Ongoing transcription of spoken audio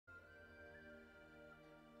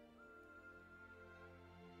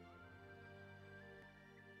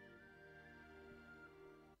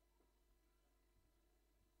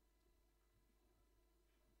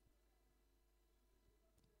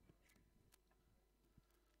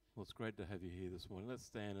Well, it's great to have you here this morning. Let's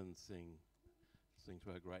stand and sing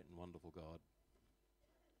to our great and wonderful God.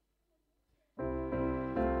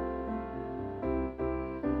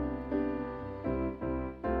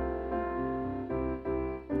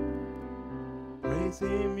 Praise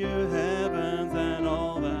Him, you heavens and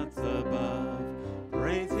all that's above.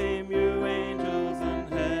 Praise Him, you angels and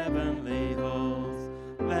heavenly hosts.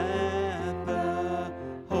 Let the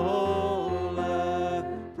whole earth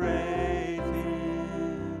praise Him.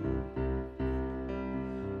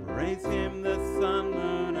 Praise Him, the sun,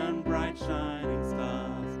 moon, and bright shining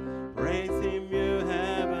stars. Praise Him, you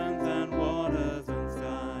heavens and waters and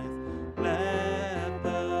skies. Let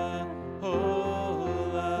the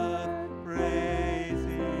whole earth praise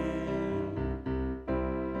Him.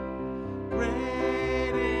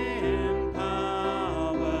 Great in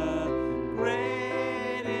power,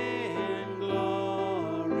 great in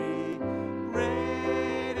glory,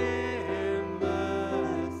 great in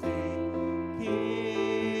mercy,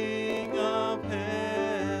 King of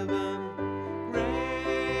heaven,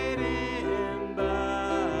 great in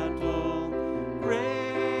battle,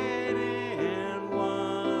 great in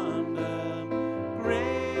wonder,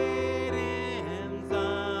 great in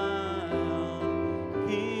Zion,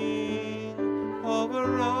 King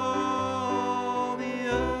over all the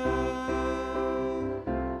earth.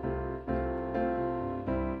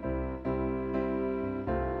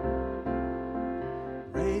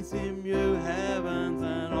 Praise Him, you heavens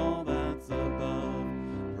and all that's above.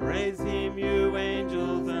 Praise Him, you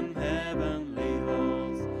angels and heavenly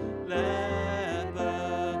hosts. Let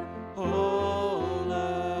the whole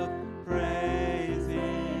earth praise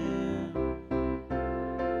Him.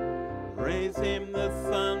 Praise Him, the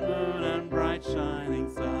sun, moon, and bright shining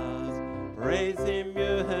stars. Praise Him,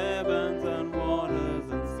 you heavens and waters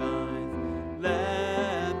and skies.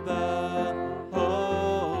 Let the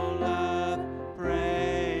whole earth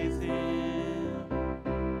praise Him.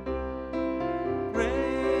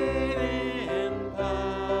 Great in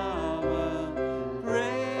power,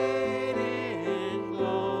 great in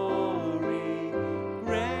glory,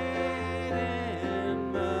 great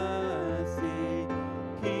in mercy,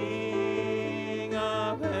 King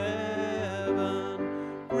of heaven,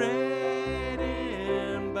 great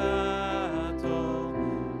in battle,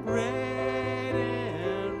 great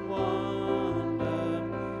in wonder,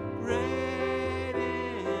 great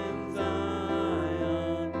in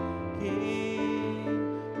Zion,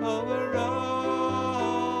 King over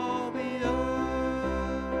all the earth.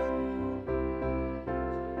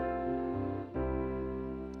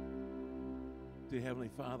 Dear Heavenly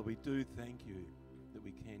Father, we do thank you that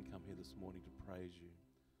we can come here this morning to praise you.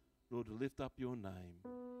 Lord, to lift up your name.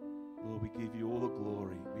 Lord, we give you all the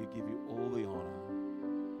glory. We give you all the honor.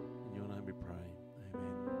 In your name we pray.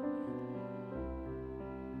 Amen.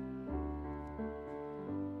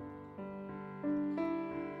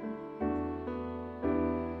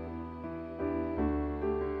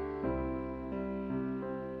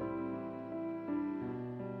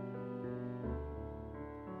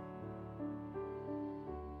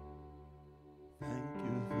 Thank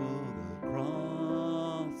you for the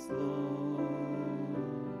cross, Lord.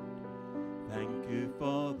 Thank you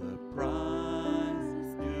for the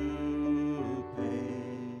price you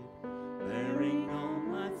paid, bearing all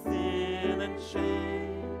my sin and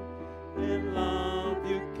shame. In love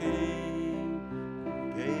you came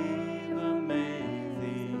and gave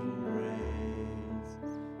amazing grace.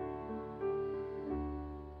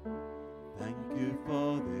 Thank you for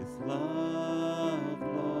this love,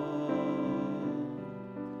 Lord.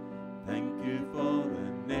 Thank you for the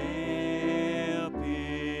nail-pierced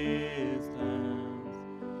hands.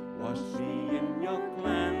 Wash me in your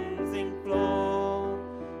cleansing flow.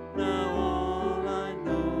 Now all I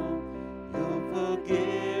know, you'll forgive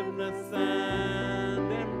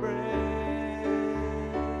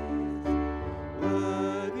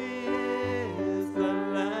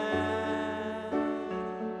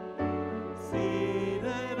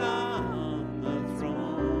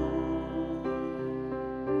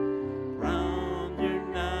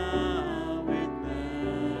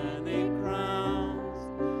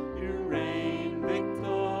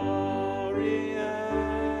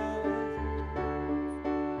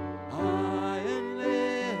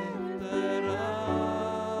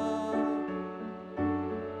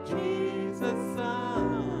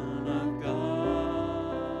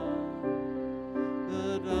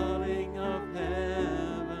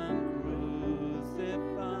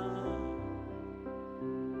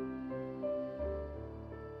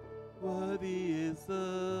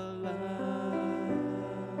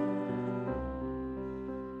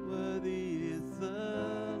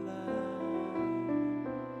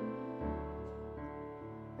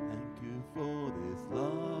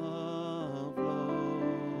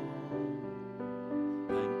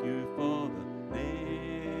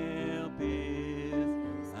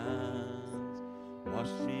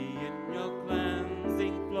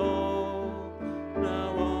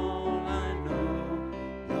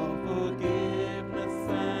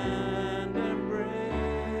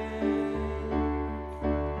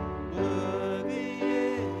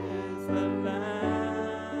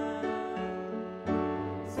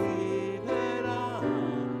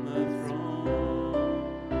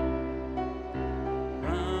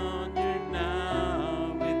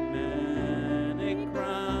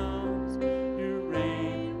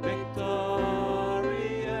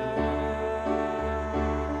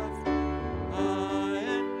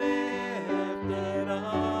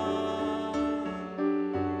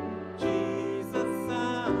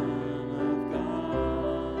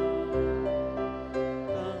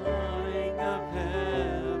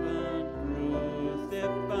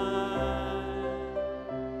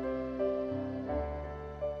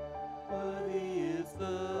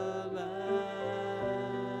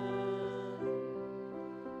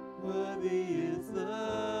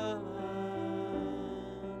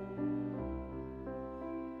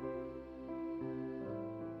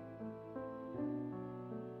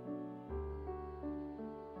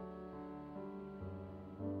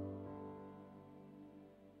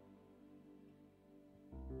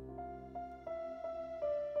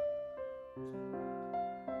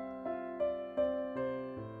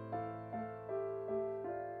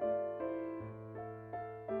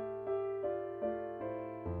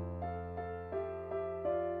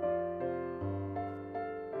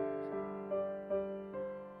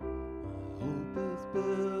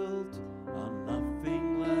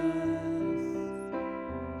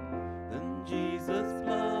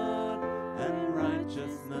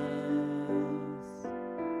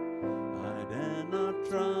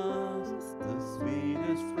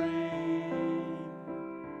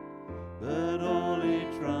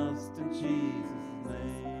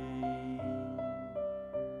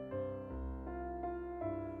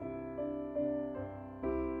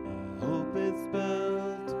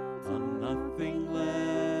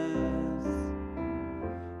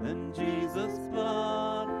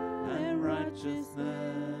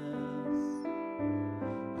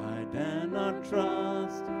our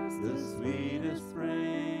trust the sweetest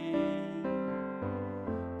frame,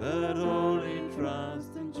 but wholly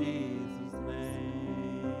trust in Jesus'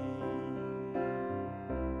 name.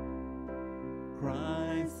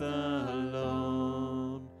 Christ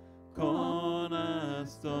alone,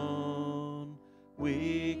 cornerstone,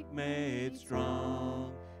 weak made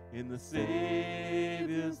strong in the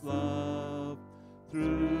Savior's love.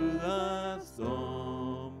 Through the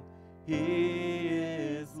storm, He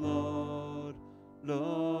is Lord,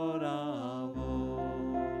 Lord of all.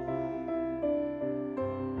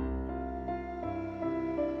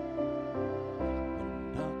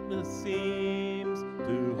 When darkness seems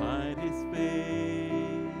to hide His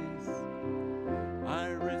face,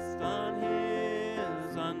 I rest on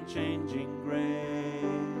His unchanging grace.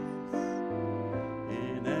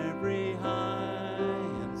 In every high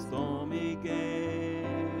and stormy gale,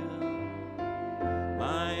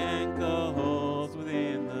 my anchor holds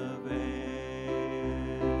within the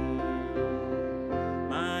veil.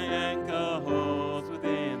 My anchor holds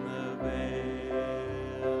within the veil.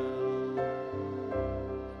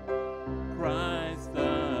 Christ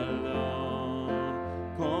alone,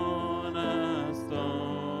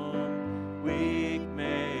 cornerstone, weak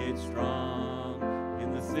made strong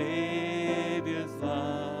in the Savior's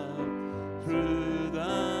love. Through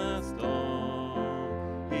the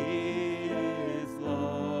storm, He is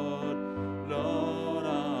Lord, Lord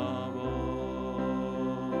of all.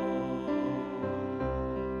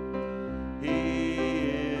 He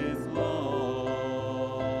is Lord,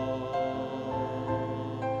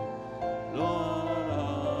 Lord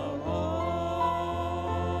of all.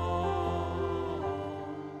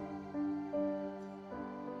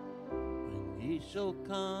 When He shall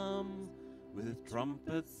come with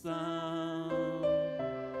trumpet sound,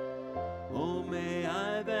 oh, may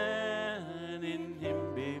I then in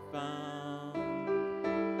Him be found,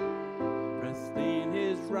 dressed in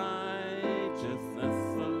His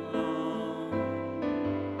righteousness alone.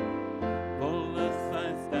 Faultless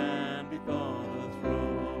I stand before the throne.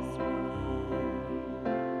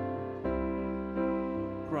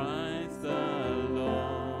 Christ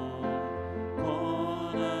alone,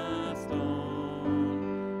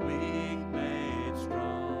 cornerstone, weak made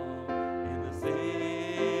strong in the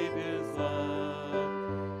Savior's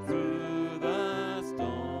love. Through the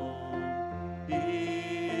storm,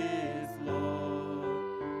 He is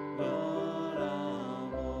Lord, Lord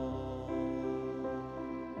of all.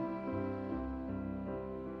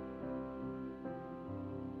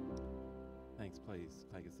 Thanks, please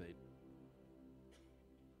take a seat.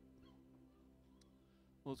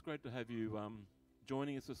 Well, it's great to have you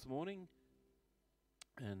joining us this morning,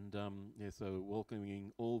 and so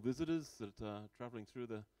welcoming all visitors that are travelling through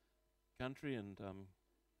the country and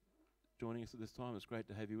joining us at this time. It's great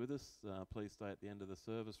to have you with us. Please stay at the end of the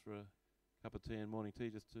service for a cup of tea and morning tea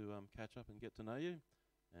just to catch up and get to know you,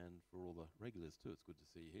 and for all the regulars too. It's good to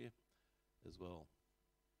see you here as well.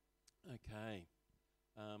 Okay,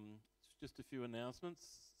 just a few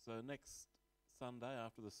announcements. So next Sunday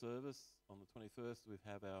after the service on the 21st, we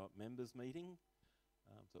have our members meeting.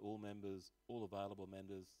 So all members, all available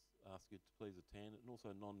members, ask you to please attend, and also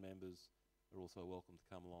non-members are also welcome to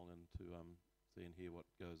come along and to see and hear what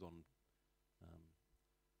goes on.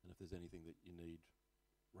 And if there's anything that you need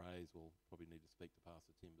raised, we'll probably need to speak to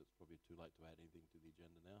Pastor Tim, but it's probably too late to add anything to the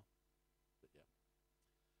agenda now. But yeah.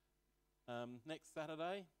 Next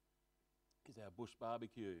Saturday is our bush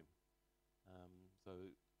barbecue. So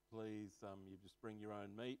please, you just bring your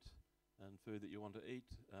own meat and food that you want to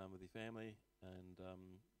eat with your family, and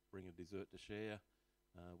bring a dessert to share.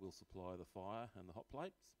 We'll supply the fire and the hot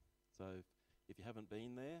plates. So if you haven't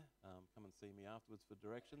been there, come and see me afterwards for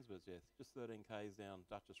directions. But yes, just 13 k's down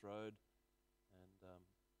Duchess Road, and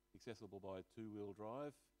accessible by two-wheel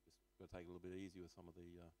drive. Just got to take it a little bit easy with some of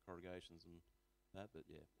the corrugations and that. But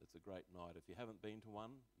yeah, it's a great night. If you haven't been to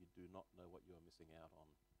one, you do not know what you are missing out on.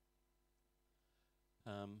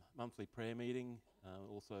 Monthly prayer meeting,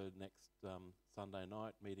 also next Sunday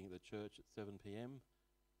night, meeting at the church at 7 p.m.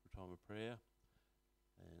 for a time of prayer.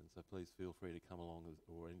 And so please feel free to come along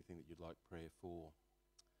or anything that you'd like prayer for.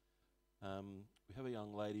 We have a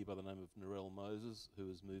young lady by the name of Narelle Moses who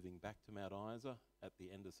is moving back to Mount Isa at the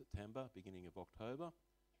end of September, beginning of October.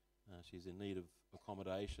 She's in need of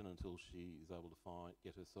accommodation until she is able to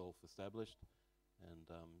get herself established. And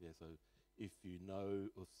so if you know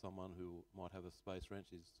of someone who might have a space rent,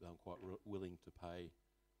 she's quite willing to pay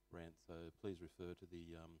rent. So please refer to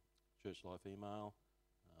the Church Life email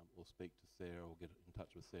or speak to Sarah or get in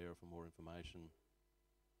touch with Sarah for more information.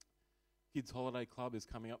 Kids Holiday Club is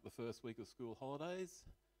coming up the first week of school holidays.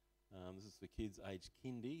 This is for kids aged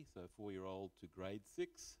kindy, so 4-year-old to grade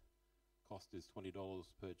 6. cost is $20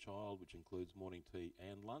 per child, which includes morning tea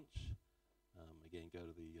and lunch. Again, go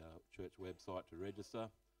to the church website to register,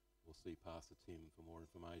 or see Pastor Tim for more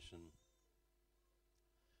information.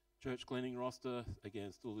 Church cleaning roster,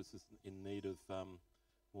 again, still this is in need of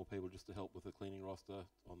more people just to help with the cleaning roster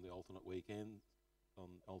on the alternate weekends, on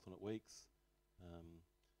alternate weeks.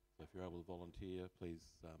 So if you're able to volunteer,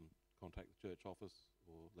 please contact the church office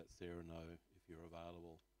or let Sarah know if you're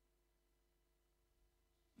available.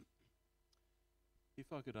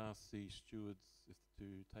 If I could ask the stewards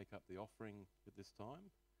to take up the offering at this time.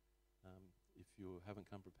 If you haven't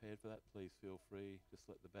come prepared for that, please feel free, just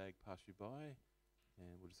let the bag pass you by,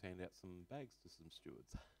 and we'll just hand out some bags to some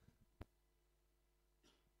stewards.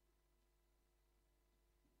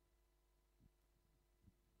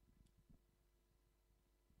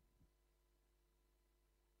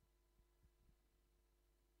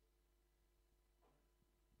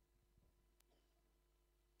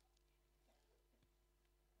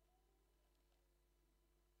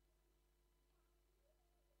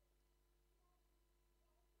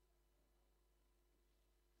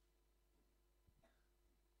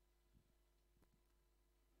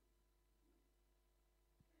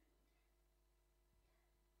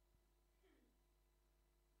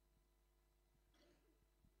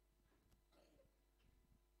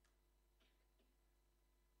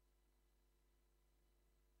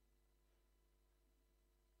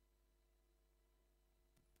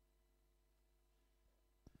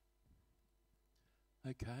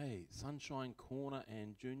 Okay, Sunshine Corner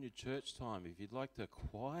and Junior Church time. If you'd like to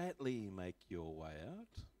quietly make your way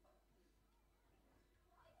out,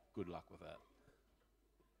 good luck with that.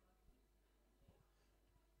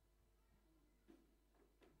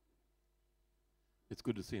 It's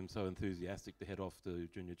good to see him so enthusiastic to head off to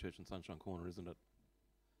Junior Church and Sunshine Corner, isn't it?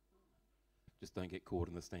 Just don't get caught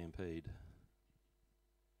in the stampede.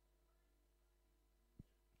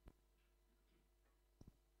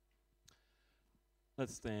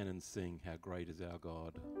 Let's stand and sing How Great Is Our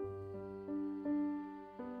God.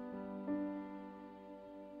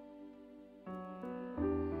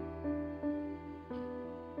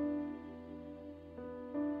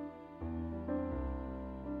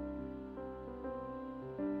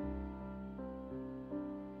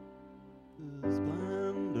 The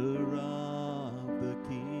splendor of the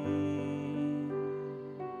King,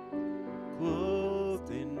 clothed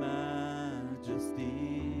in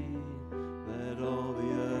majesty, let all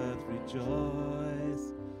the earth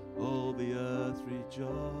rejoice, all the earth rejoice.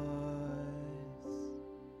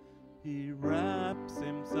 He wraps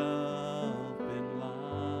himself in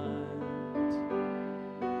light,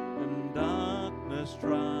 and darkness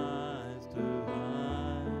tries to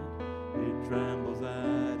hide. He trembles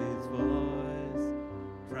at his voice,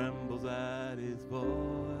 trembles at his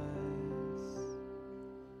voice.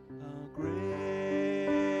 How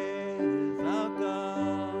great is our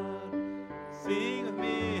God? Sing with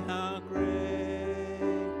me, how great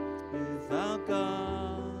is our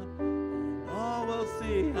God, and all will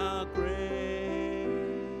see how great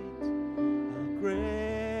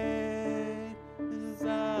is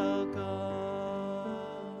our God.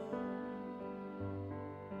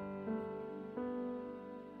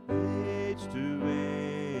 Age to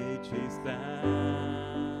age he stands,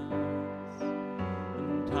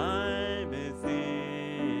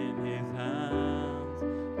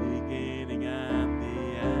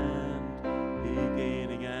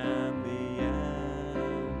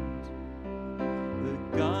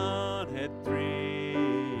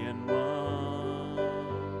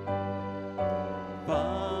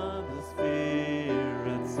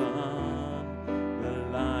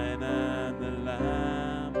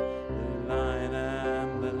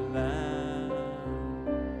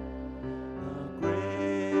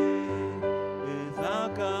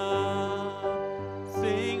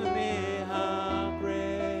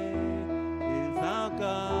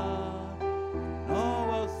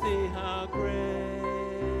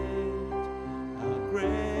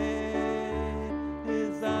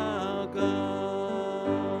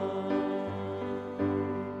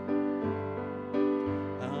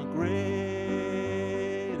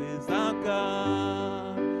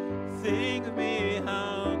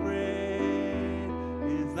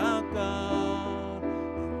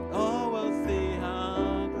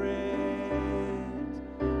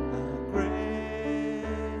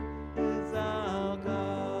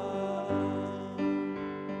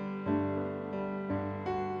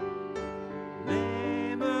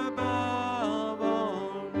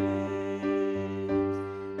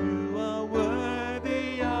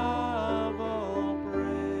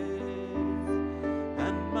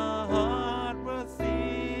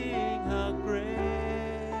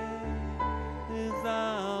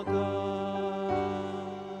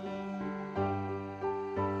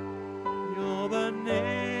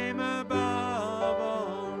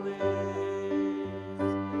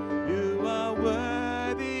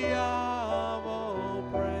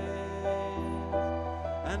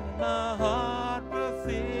 my heart will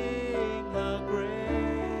sing how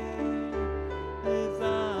great is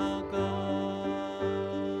our God.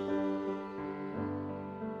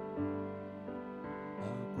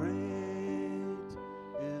 How great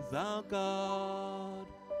is our God.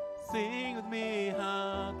 Sing with me,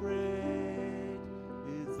 how great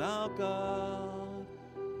is our God.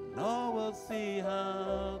 And all will see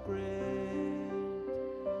how great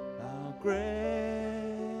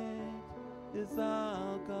is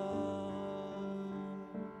our God.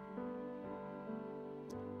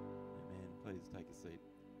 Amen. Please take a seat.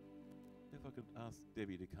 If I could ask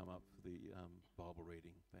Debbie to come up for the Bible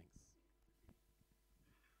reading. Thanks.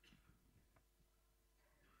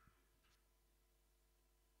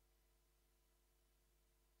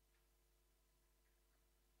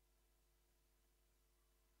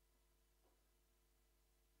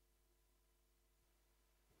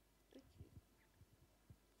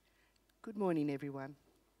 Good morning, everyone.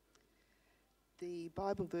 The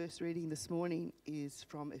Bible verse reading this morning is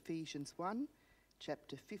from Ephesians 1,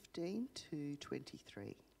 chapter 15 to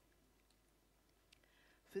 23.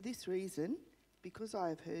 For this reason, because I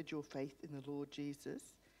have heard your faith in the Lord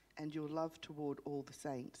Jesus and your love toward all the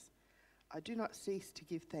saints, I do not cease to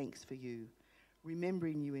give thanks for you,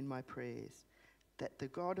 remembering you in my prayers, that the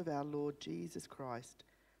God of our Lord Jesus Christ,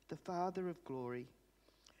 the Father of glory,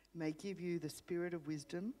 may give you the spirit of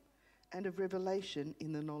wisdom and of revelation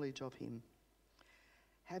in the knowledge of him,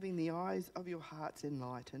 having the eyes of your hearts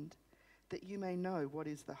enlightened, that you may know what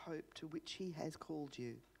is the hope to which he has called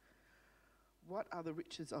you, what are the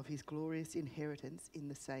riches of his glorious inheritance in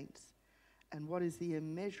the saints, and what is the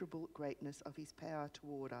immeasurable greatness of his power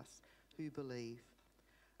toward us who believe,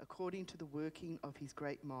 according to the working of his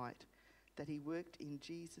great might, that he worked in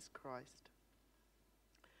Jesus Christ,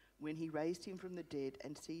 when he raised him from the dead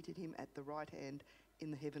and seated him at the right hand in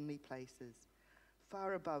the heavenly places,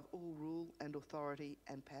 far above all rule and authority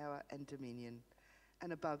and power and dominion,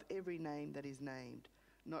 and above every name that is named,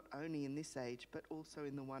 not only in this age, but also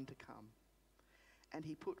in the one to come. And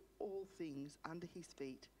he put all things under his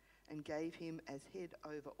feet, and gave him as head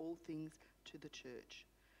over all things to the church,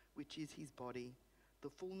 which is his body, the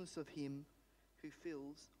fullness of him who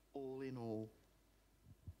fills all in all.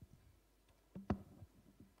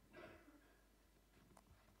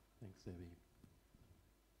 Thanks, Debbie.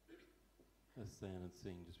 Let's stand and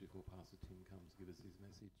sing just before Pastor Tim comes to give us his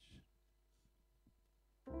message.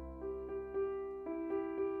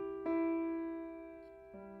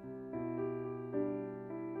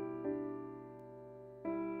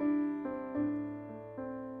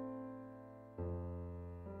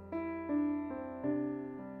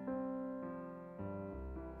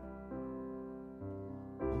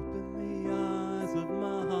 Open the eyes of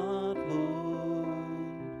my heart, Lord.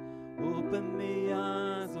 Open the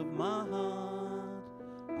eyes of my heart.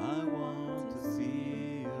 I want to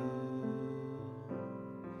see you.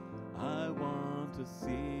 I want to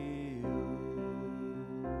see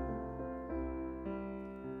you.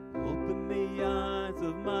 Open the eyes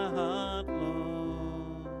of my heart,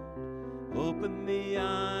 Lord. Open the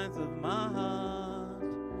eyes of my heart.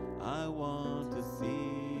 I want to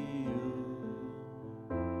see you.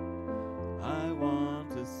 I want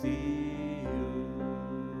to see you.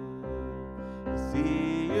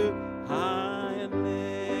 See you high and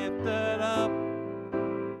lifted up,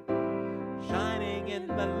 shining in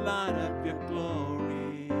the light of your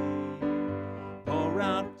glory. Pour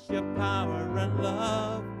out your power and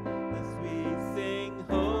love as we sing,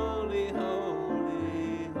 holy,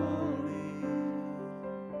 holy, holy.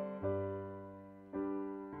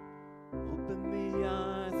 Open the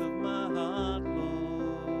eyes of my heart,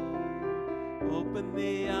 Lord. Open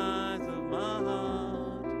the eyes of my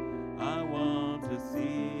heart. I want to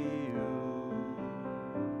see you.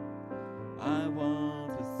 I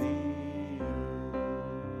want to see you.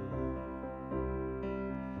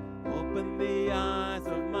 Open the eyes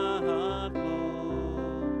of my heart,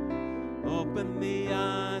 Lord. Open the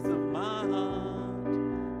eyes of my heart.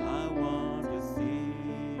 I want to see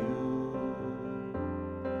you.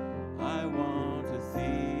 I want to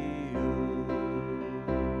see you.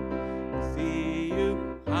 See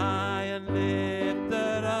you high and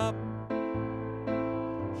lifted up,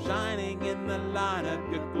 shining in the light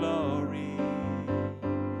of your glory.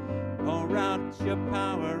 Pour out your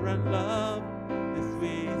power and love as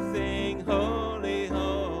we sing, holy,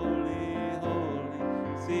 holy, holy.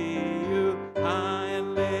 See you high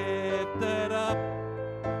and lifted up,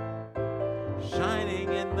 shining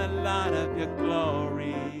in the light of your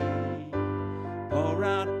glory. Pour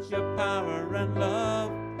out your power and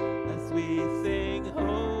love as we sing,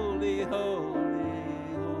 holy,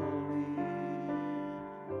 holy, holy.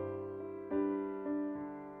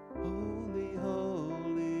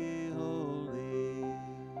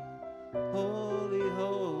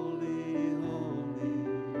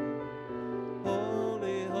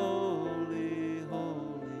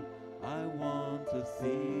 see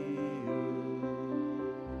you.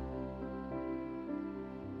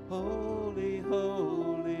 Holy,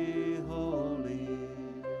 holy, holy.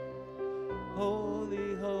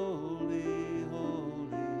 Holy, holy,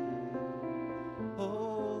 holy.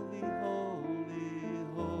 Holy, holy,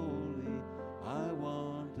 holy. I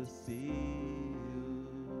want to see you.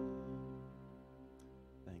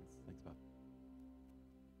 Thanks, Bob.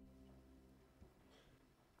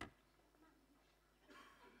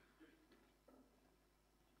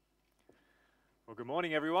 Well, good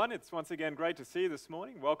morning, everyone. It's once again great to see you this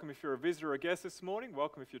morning. Welcome if you're a visitor or guest this morning.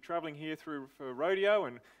 Welcome if you're traveling here for rodeo,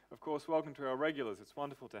 and of course, welcome to our regulars. It's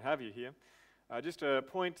wonderful to have you here. Just a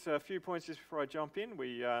few points just before I jump in.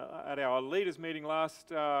 We at our leaders meeting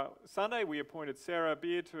last Sunday, we appointed Sarah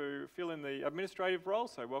Beard to fill in the administrative role.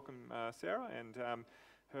 So welcome, Sarah, and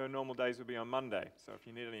her normal days will be on Monday. So if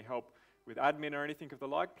you need any help with admin or anything of the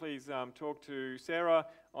like, please talk to Sarah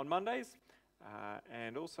on Mondays.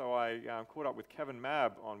 And also I caught up with Kevin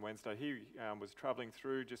Mabb on Wednesday. He was travelling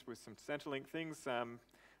through just with some Centrelink things.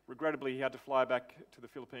 Regrettably, he had to fly back to the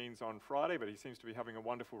Philippines on Friday, but he seems to be having a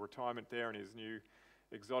wonderful retirement there in his new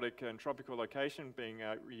exotic and tropical location, being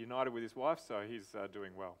reunited with his wife, so he's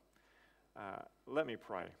doing well. Let me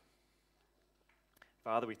pray.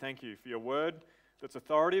 Father, we thank you for your word that's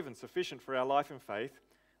authoritative and sufficient for our life and faith.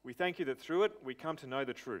 We thank you that through it we come to know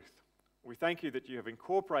the truth. We thank you that you have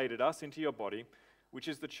incorporated us into your body, which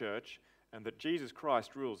is the church, and that Jesus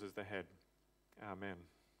Christ rules as the head. Amen.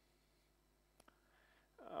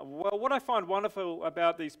 Well, what I find wonderful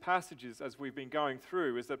about these passages as we've been going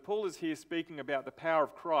through is that Paul is here speaking about the power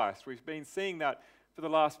of Christ. We've been seeing that for the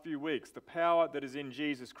last few weeks, the power that is in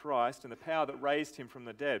Jesus Christ and the power that raised him from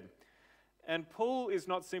the dead. And Paul is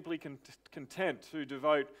not simply content to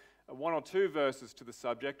devote one or two verses to the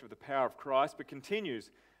subject of the power of Christ, but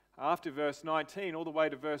continues after verse 19 all the way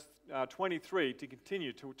to verse 23 to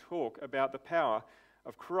continue to talk about the power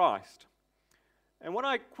of Christ. And when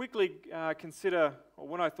I quickly consider, or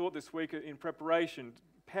when I thought this week in preparation,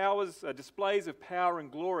 displays of power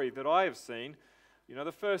and glory that I have seen,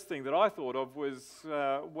 the first thing that I thought of was,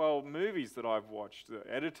 movies that I've watched,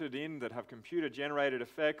 edited in, that have computer-generated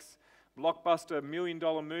effects, blockbuster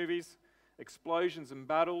million-dollar movies, explosions and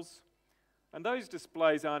battles, and those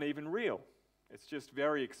displays aren't even real. It's just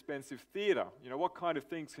very expensive theatre. What kind of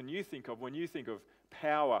things can you think of when you think of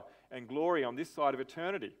power and glory on this side of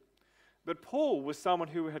eternity? But Paul was someone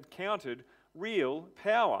who had counted real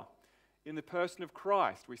power in the person of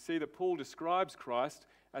Christ. We see that Paul describes Christ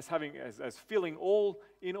as filling all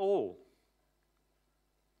in all.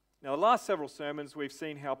 Now, the last several sermons, we've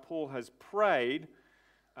seen how Paul has prayed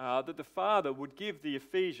that the Father would give the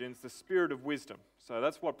Ephesians the spirit of wisdom. So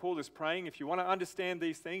that's what Paul is praying. If you want to understand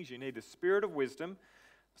these things, you need the spirit of wisdom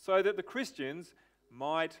so that the Christians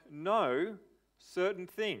might know certain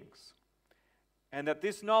things. And that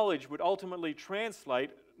this knowledge would ultimately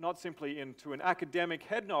translate not simply into an academic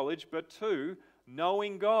head knowledge, but to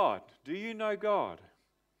knowing God. Do you know God?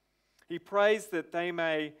 He prays that they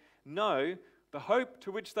may know the hope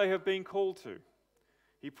to which they have been called to.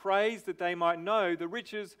 He prays that they might know the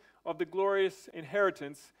riches of the glorious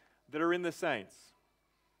inheritance that are in the saints.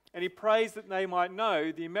 And he prays that they might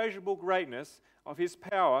know the immeasurable greatness of his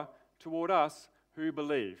power toward us who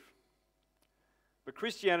believe. But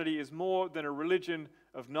Christianity is more than a religion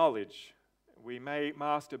of knowledge. We may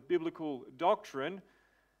master biblical doctrine,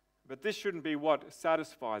 but this shouldn't be what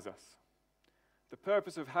satisfies us. The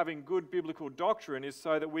purpose of having good biblical doctrine is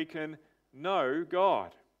so that we can know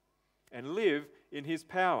God and live in his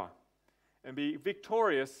power and be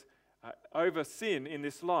victorious over sin in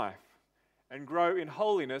this life and grow in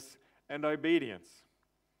holiness and obedience.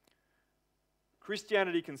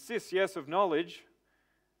 Christianity consists, yes, of knowledge,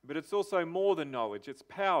 but it's also more than knowledge. It's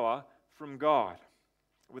power from God.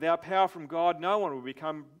 Without power from God, no one will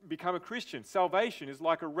become a Christian. Salvation is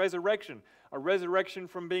like a resurrection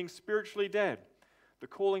from being spiritually dead. The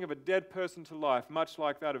calling of a dead person to life, much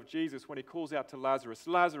like that of Jesus when he calls out to Lazarus,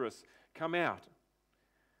 "Lazarus, come out."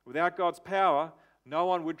 Without God's power, no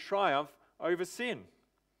one would triumph over sin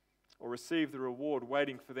or receive the reward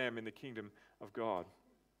waiting for them in the kingdom of God.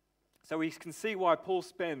 So we can see why Paul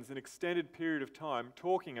spends an extended period of time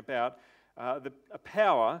talking about a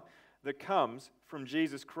power that comes from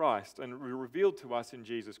Jesus Christ and revealed to us in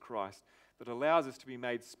Jesus Christ that allows us to be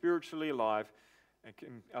made spiritually alive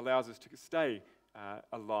and allows us to stay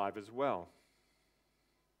alive as well.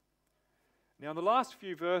 Now in the last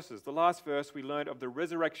few verses, the last verse we learned of the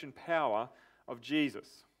resurrection power of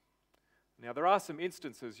Jesus. Now there are some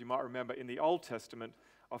instances you might remember in the Old Testament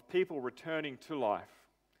of people returning to life,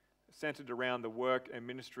 centered around the work and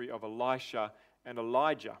ministry of Elisha and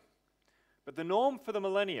Elijah. But the norm for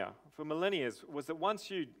millennia, was that once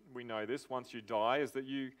you die, is that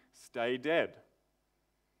you stay dead.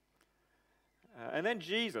 And then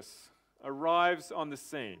Jesus arrives on the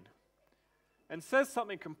scene and says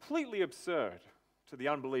something completely absurd to the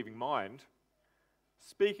unbelieving mind.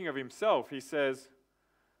 Speaking of himself, he says,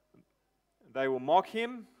 they will mock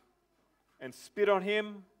him and spit on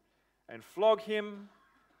him and flog him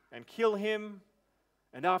and kill him,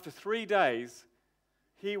 and after 3 days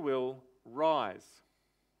he will rise.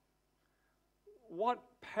 What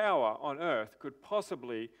power on earth could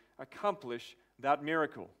possibly accomplish that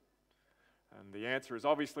miracle? And the answer is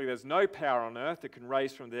obviously there's no power on earth that can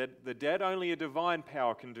raise from the dead. Only a divine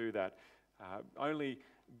power can do that. Only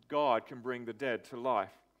God can bring the dead to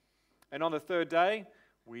life. And on the third day,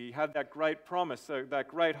 we had that great promise, that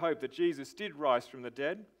great hope that Jesus did rise from the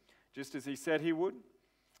dead, just as he said he would.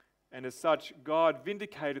 And as such, God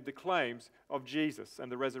vindicated the claims of Jesus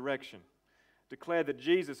and the resurrection, declared that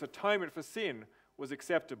Jesus' atonement for sin was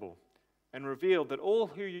acceptable, and revealed that all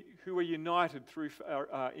who are united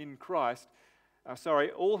in Christ,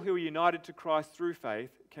 all who are united to Christ through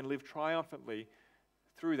faith can live triumphantly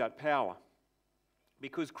through that power.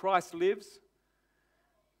 Because Christ lives,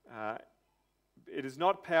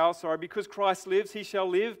 because Christ lives, he shall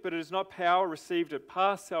live, but it is not power received at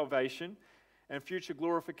past salvation and future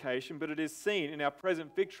glorification, but it is seen in our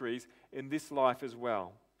present victories in this life as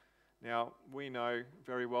well. Now, we know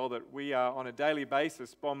very well that we are on a daily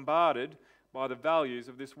basis bombarded by the values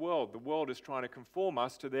of this world. The world is trying to conform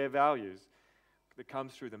us to their values. That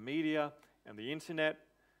comes through the media and the internet,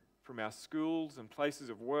 from our schools and places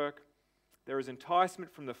of work. There is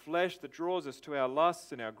enticement from the flesh that draws us to our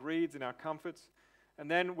lusts and our greeds and our comforts. And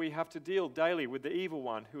then we have to deal daily with the evil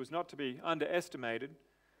one, who is not to be underestimated.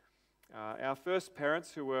 Our first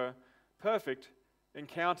parents, who were perfect,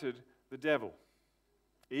 encountered the devil.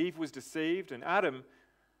 Eve was deceived, and Adam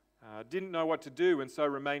didn't know what to do and so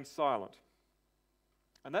remained silent.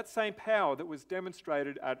 And that same power that was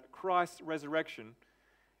demonstrated at Christ's resurrection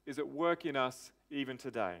is at work in us even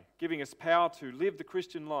today, giving us power to live the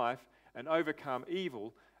Christian life and overcome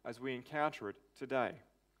evil as we encounter it today.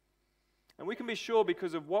 And we can be sure,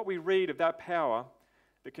 because of what we read of that power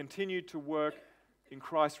that continued to work in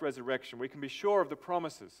Christ's resurrection, we can be sure of the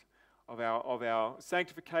promises of our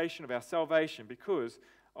sanctification, of our salvation, because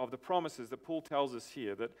of the promises that Paul tells us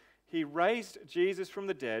here, that he raised Jesus from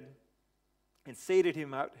the dead and seated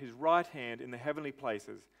him at his right hand in the heavenly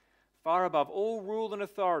places, far above all rule and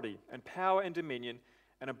authority and power and dominion,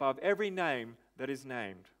 and above every name that is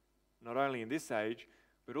named, not only in this age,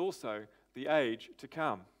 but also the age to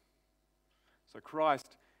come. So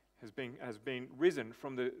Christ has been risen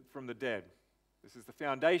from the dead. This is the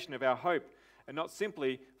foundation of our hope, and not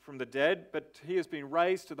simply from the dead, but he has been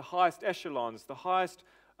raised to the highest echelons, the highest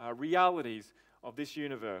realities of this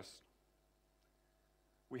universe.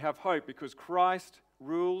 We have hope because Christ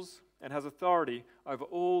rules and has authority over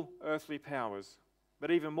all earthly powers. But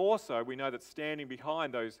even more so, we know that standing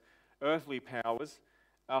behind those earthly powers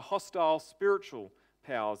are hostile spiritual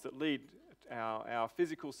powers that lead our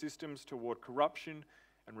physical systems toward corruption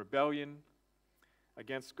and rebellion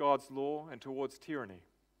against God's law and towards tyranny.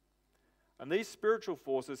 And these spiritual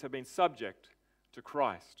forces have been subject to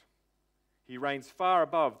Christ. He reigns far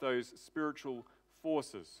above those spiritual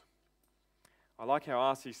forces. I like how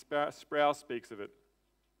R.C. Sproul speaks of it.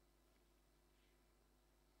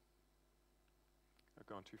 I've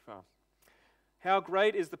gone too far. How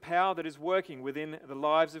great is the power that is working within the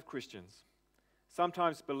lives of Christians.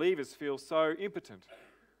 Sometimes believers feel so impotent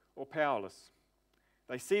or powerless.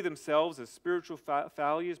 They see themselves as spiritual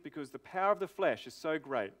failures because the power of the flesh is so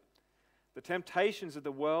great, the temptations of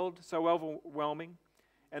the world so overwhelming,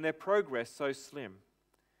 and their progress so slim.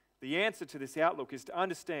 The answer to this outlook is to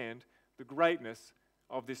understand the greatness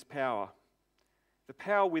of this power. The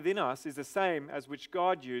power within us is the same as which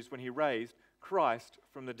God used when he raised Christ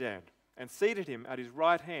from the dead and seated him at his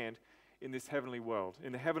right hand in this heavenly world,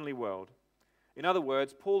 in the heavenly world. In other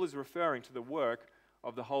words, Paul is referring to the work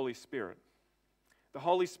of the Holy Spirit. The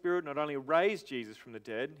Holy Spirit not only raised Jesus from the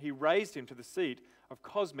dead, he raised him to the seat of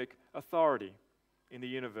cosmic authority in the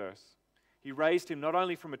universe. He raised him not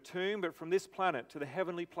only from a tomb, but from this planet to the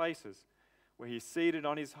heavenly places, where he is seated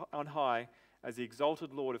on high as the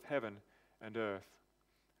exalted Lord of heaven and earth.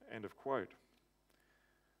 End of quote.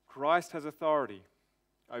 Christ has authority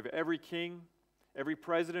over every king, every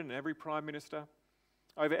president, and every prime minister,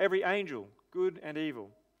 over every angel, good and evil.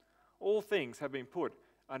 All things have been put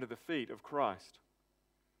under the feet of Christ.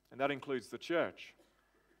 And that includes the church.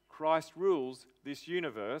 Christ rules this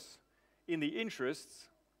universe in the interests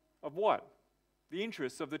of what? The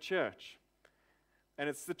interests of the church. And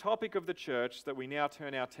it's the topic of the church that we now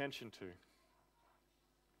turn our attention to.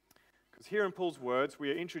 Because here in Paul's words,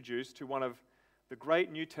 we are introduced to one of the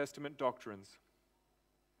great New Testament doctrines,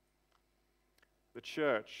 the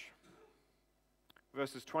church.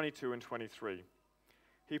 Verses 22 and 23.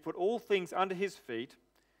 He put all things under his feet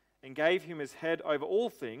and gave him his head over all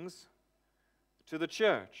things to the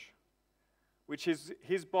church, which is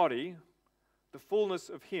his body, the fullness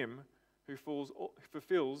of him who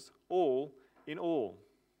fulfills all in all.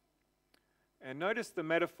 And notice the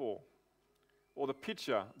metaphor or the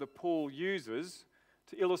picture that Paul uses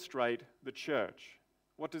to illustrate the church.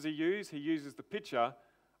 What does he use? He uses the picture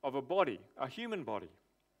of a body, a human body.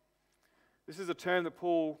 This is a term that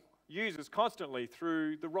Paul uses constantly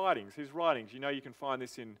through the writings, his writings. You know, you can find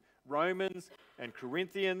this in Romans and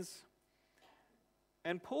Corinthians.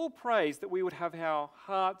 And Paul prays that we would have our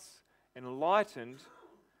hearts enlightened,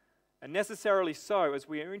 and necessarily so as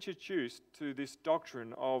we are introduced to this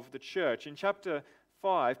doctrine of the church. In chapter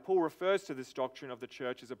 5, Paul refers to this doctrine of the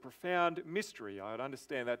church as a profound mystery. I would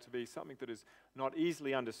understand that to be something that is not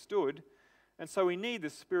easily understood. And so we need the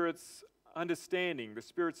Spirit's understanding, the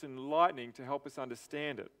Spirit's enlightening to help us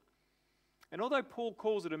understand it. And although Paul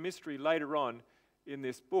calls it a mystery later on in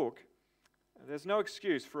this book, there's no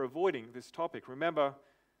excuse for avoiding this topic. Remember,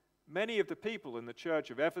 many of the people in the church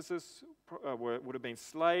of Ephesus would have been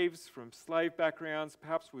slaves from slave backgrounds,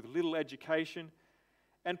 perhaps with little education.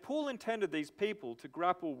 And Paul intended these people to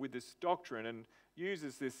grapple with this doctrine and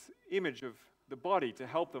uses this image of the body to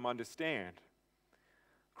help them understand.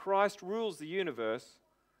 Christ rules the universe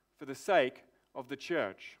for the sake of the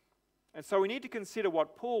church. And so we need to consider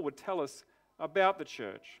what Paul would tell us about the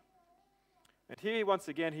church. And here, once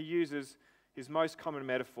again, he uses his most common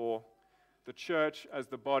metaphor, the church as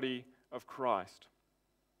the body of Christ.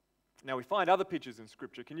 Now, we find other pictures in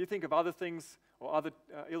Scripture. Can you think of other things or other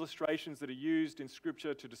illustrations that are used in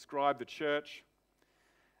Scripture to describe the church?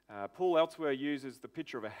 Paul elsewhere uses the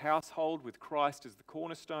picture of a household with Christ as the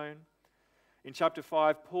cornerstone. In chapter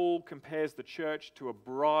 5, Paul compares the church to a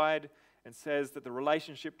bride and says that the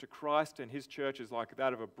relationship to Christ and his church is like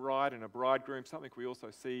that of a bride and a bridegroom, something we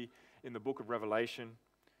also see in the book of Revelation.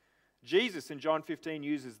 Jesus in John 15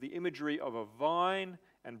 uses the imagery of a vine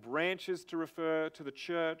and branches to refer to the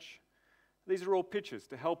church. These are all pictures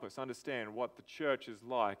to help us understand what the church is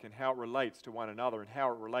like and how it relates to one another and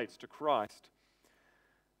how it relates to Christ.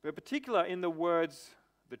 But in particular in the words,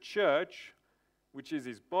 the church, which is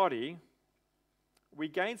his body, we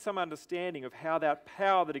gain some understanding of how that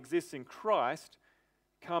power that exists in Christ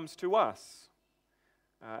comes to us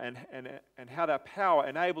and how that power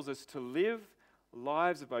enables us to live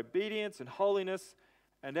lives of obedience and holiness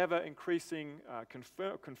and ever-increasing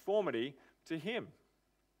conformity to Him.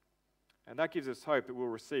 And that gives us hope that we'll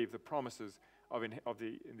receive the promises of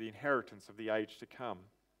the inheritance of the age to come.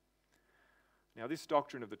 Now, this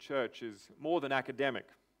doctrine of the church is more than academic,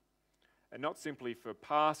 and not simply for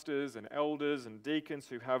pastors and elders and deacons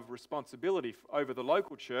who have responsibility over the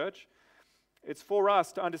local church. It's for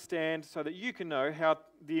us to understand so that you can know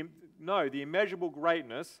the immeasurable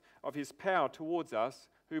greatness of His power towards us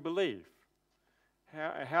who believe.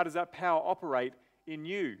 How does that power operate in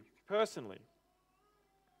you personally?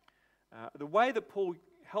 The way that Paul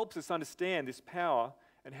helps us understand this power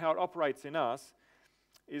and how it operates in us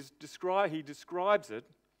is he describes it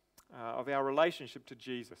of our relationship to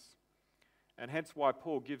Jesus. And hence why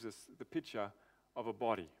Paul gives us the picture of a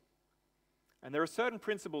body. And there are certain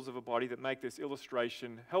principles of a body that make this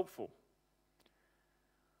illustration helpful.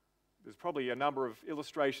 There's probably a number of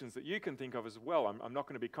illustrations that you can think of as well. I'm not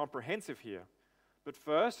going to be comprehensive here. But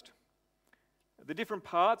first, the different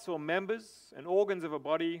parts or members and organs of a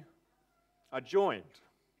body are joined.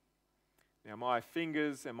 Now, my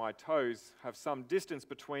fingers and my toes have some distance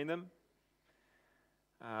between them,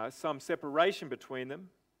 some separation between them,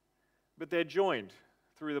 but they're joined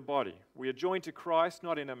through the body. We are joined to Christ,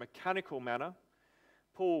 not in a mechanical manner.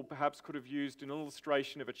 Paul perhaps could have used an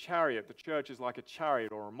illustration of a chariot. The church is like a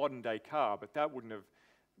chariot or a modern-day car, but that wouldn't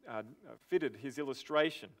have fitted his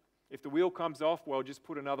illustration. If the wheel comes off, well, just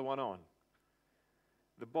put another one on.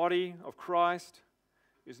 The body of Christ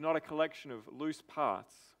is not a collection of loose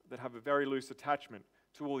parts that have a very loose attachment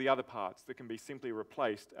to all the other parts that can be simply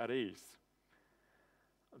replaced at ease.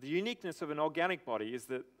 The uniqueness of an organic body is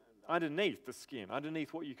that underneath the skin,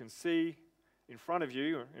 underneath what you can see in front of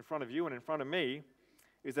you and in front of me,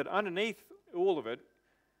 is that underneath all of it,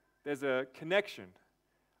 there's a connection,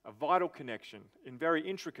 a vital connection in very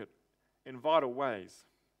intricate and vital ways.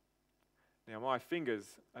 Now, my fingers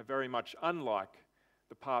are very much unlike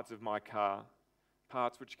the parts of my car,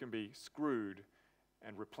 parts which can be screwed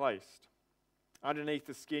and replaced. Underneath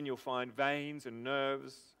the skin, you'll find veins and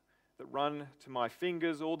nerves that run to my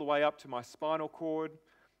fingers, all the way up to my spinal cord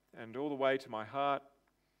and all the way to my heart.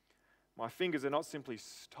 My fingers are not simply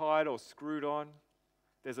tied or screwed on.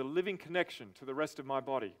 There's a living connection to the rest of my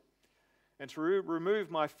body. And to remove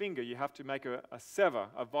my finger, you have to make a sever,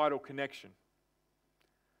 a vital connection.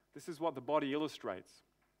 This is what the body illustrates.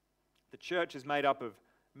 The church is made up of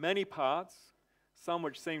many parts, some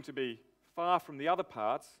which seem to be far from the other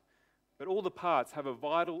parts, but all the parts have a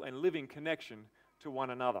vital and living connection to one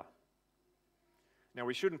another. Now,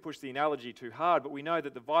 we shouldn't push the analogy too hard, but we know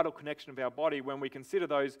that the vital connection of our body, when we consider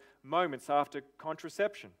those moments after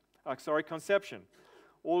conception,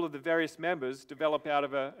 all of the various members develop out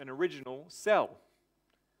of an original cell,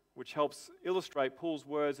 which helps illustrate Paul's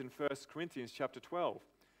words in 1 Corinthians chapter 12.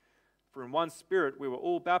 For in one spirit we were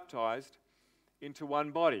all baptized into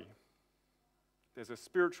one body. There's a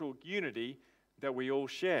spiritual unity that we all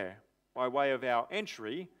share by way of our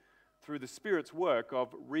entry through the Spirit's work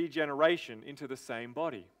of regeneration into the same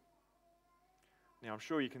body. Now, I'm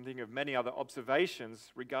sure you can think of many other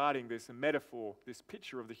observations regarding this metaphor, this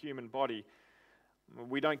picture of the human body.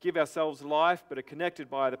 We don't give ourselves life, but are connected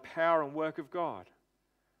by the power and work of God.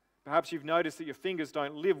 Perhaps you've noticed that your fingers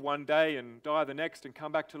don't live one day and die the next and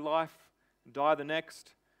come back to life and die the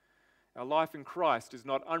next. Our life in Christ is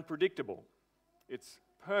not unpredictable. It's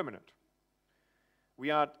permanent. We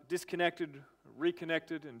aren't disconnected,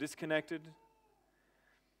 reconnected, and disconnected.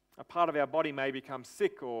 A part of our body may become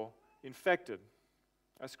sick or infected.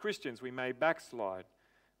 As Christians, we may backslide.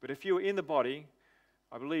 But if you are in the body,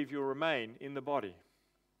 I believe you'll remain in the body.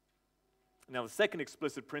 Now, the second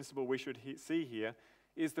explicit principle we should see here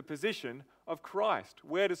is the position of Christ.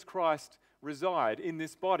 Where does Christ reside in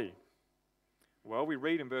this body? Well, we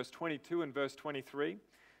read in verse 22 and verse 23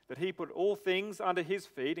 that he put all things under his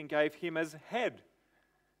feet and gave him as head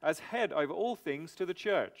over all things to the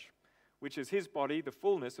church, which is his body, the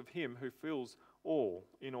fullness of him who fills all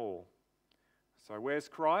in all. So where's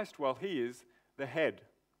Christ? Well, he is the head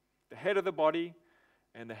of the body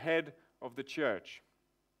and the head of the church.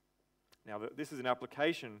 Now, this is an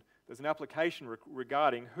application. There's an application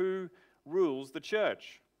regarding who rules the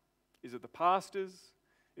church. Is it the pastors?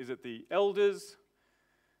 Is it the elders?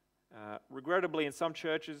 Regrettably, in some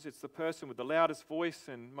churches, it's the person with the loudest voice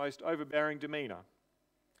and most overbearing demeanor.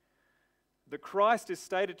 That Christ is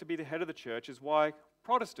stated to be the head of the church is why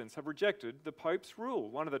Protestants have rejected the Pope's rule.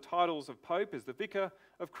 One of the titles of Pope is the Vicar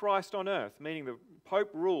of Christ on earth, meaning the Pope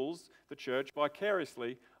rules the church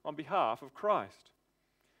vicariously on behalf of Christ.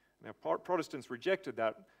 Now, Protestants rejected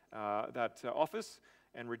that office,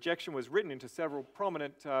 and rejection was written into several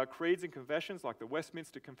prominent creeds and confessions, like the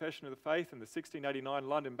Westminster Confession of the Faith and the 1689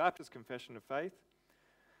 London Baptist Confession of Faith.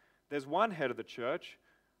 There's one head of the church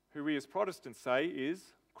who we as Protestants say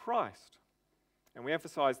is Christ. And we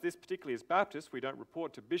emphasize this particularly as Baptists. We don't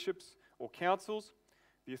report to bishops or councils.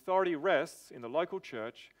 The authority rests in the local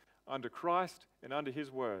church under Christ and under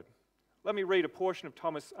his word. Let me read a portion of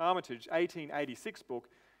Thomas Armitage's 1886 book,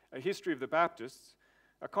 A History of the Baptists,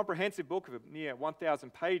 a comprehensive book of near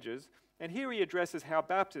 1,000 pages, and here he addresses how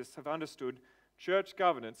Baptists have understood church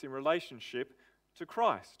governance in relationship to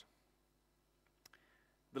Christ.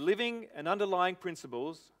 The living and underlying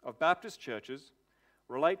principles of Baptist churches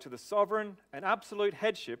relate to the sovereign and absolute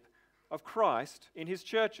headship of Christ in his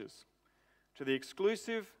churches, to the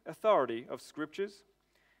exclusive authority of Scriptures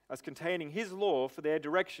as containing his law for their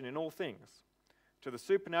direction in all things, to the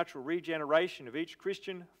supernatural regeneration of each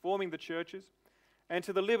Christian forming the churches, and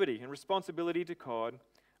to the liberty and responsibility to God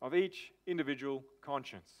of each individual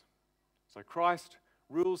conscience. So Christ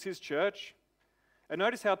rules his church, and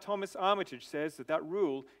notice how Thomas Armitage says that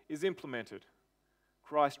rule is implemented.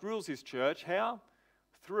 Christ rules his church, how?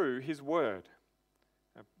 Through his word.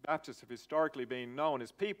 Now, Baptists have historically been known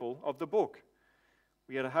as people of the book.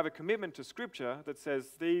 We are to have a commitment to Scripture that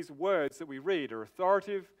says these words that we read are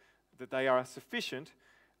authoritative, that they are sufficient,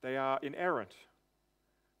 they are inerrant.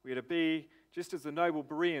 We are to be, just as the noble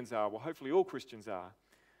Bereans are, well, hopefully all Christians are,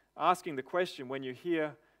 asking the question when you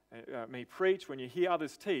hear me preach, when you hear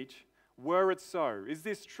others teach, were it so? Is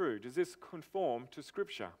this true? Does this conform to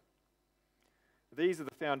Scripture? These are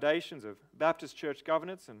the foundations of Baptist church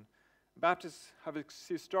governance, and Baptists have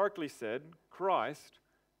historically said Christ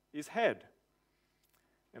is head,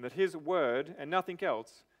 and that his word and nothing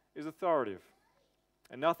else is authoritative,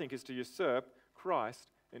 and nothing is to usurp Christ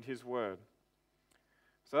and his word.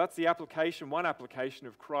 So that's the application, one application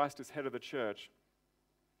of Christ as head of the church.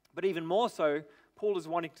 But even more so, Paul is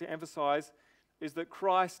wanting to emphasize is that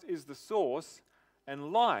Christ is the source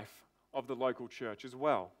and life of the local church as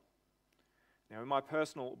well. Now, in my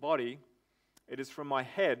personal body, It is from my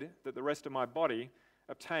head that the rest of my body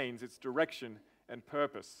obtains its direction and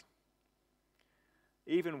purpose.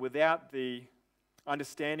 Even without the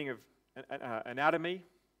understanding of anatomy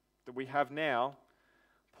that we have now,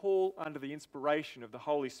 Paul, under the inspiration of the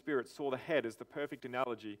Holy Spirit, saw the head as the perfect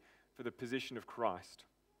analogy for the position of Christ.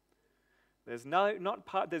 There's no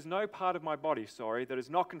part of my body, that is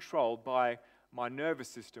not controlled by my nervous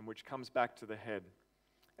system, which comes back to the head.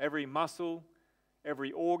 Every muscle,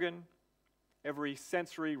 every organ, every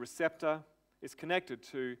sensory receptor is connected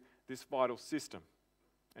to this vital system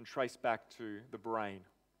and traced back to the brain.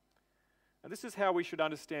 And this is how we should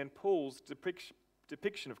understand Paul's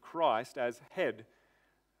depiction of Christ as head,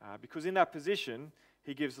 because in that position,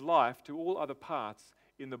 he gives life to all other parts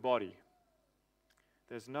in the body.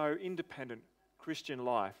 There's no independent Christian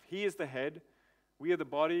life. He is the head, we are the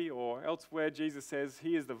body, or elsewhere Jesus says,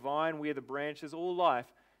 he is the vine, we are the branches. All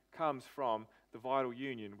life comes from the vital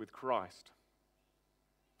union with Christ.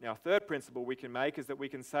 Now, a third principle we can make is that we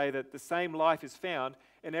can say that the same life is found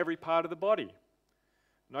in every part of the body.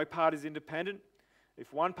 No part is independent.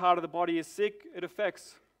 If one part of the body is sick, it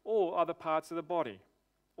affects all other parts of the body.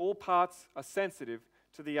 All parts are sensitive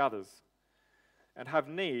to the others and have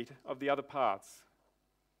need of the other parts.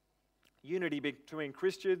 Unity between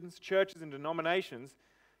Christians, churches, and denominations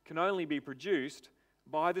can only be produced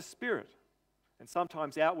by the Spirit. And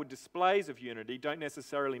sometimes outward displays of unity don't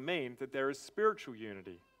necessarily mean that there is spiritual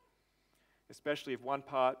unity, especially if one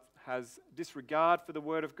part has disregard for the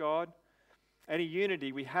Word of God. Any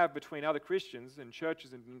unity we have between other Christians and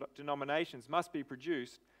churches and denominations must be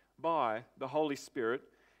produced by the Holy Spirit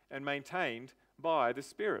and maintained by the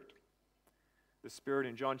Spirit. The Spirit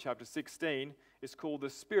in John chapter 16 is called the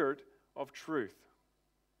Spirit of truth.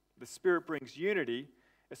 The Spirit brings unity,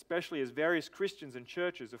 especially as various Christians and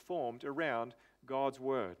churches are formed around God's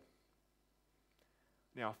Word.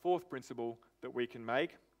 Now, a fourth principle that we can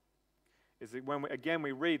make is that when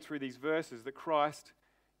we read through these verses that Christ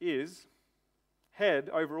is head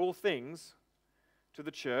over all things to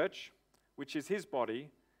the church, which is his body,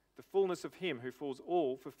 the fullness of him who fills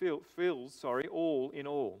all in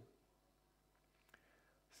all.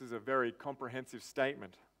 This is a very comprehensive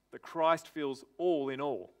statement, that Christ fills all in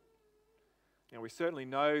all. Now, we certainly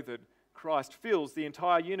know that Christ fills the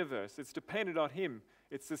entire universe. It's dependent on him.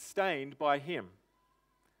 It's sustained by him.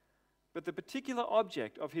 But the particular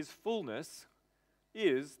object of his fullness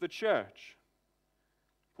is the church.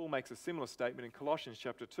 Paul makes a similar statement in Colossians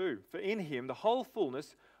chapter 2. For in him the whole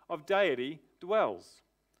fullness of deity dwells.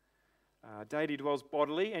 Deity dwells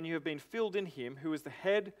bodily, and you have been filled in him who is the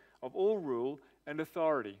head of all rule and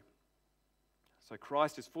authority. So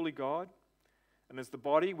Christ is fully God, and as the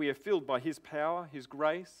body we are filled by his power, his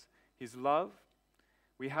grace, his love.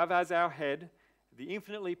 We have as our head the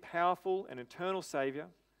infinitely powerful and eternal Saviour.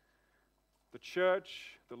 The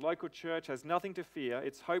church, the local church, has nothing to fear.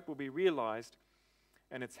 Its hope will be realized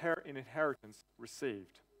and its inheritance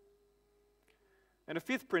received. And a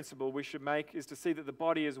fifth principle we should make is to see that the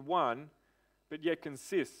body is one, but yet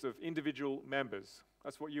consists of individual members.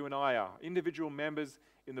 That's what you and I are, individual members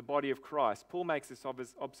in the body of Christ. Paul makes this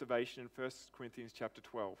observation in 1 Corinthians chapter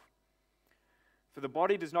 12. For the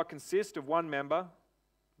body does not consist of one member,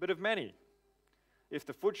 but of many. If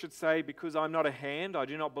the foot should say, because I'm not a hand, I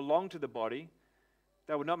do not belong to the body,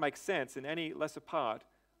 that would not make sense in any lesser part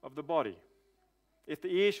of the body. If the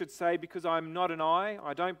ear should say, because I'm not an eye,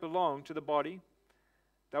 I don't belong to the body,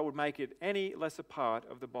 that would make it any lesser part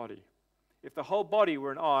of the body. If the whole body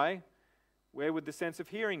were an eye, where would the sense of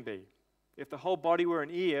hearing be? If the whole body were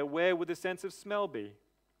an ear, where would the sense of smell be?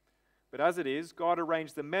 But as it is, God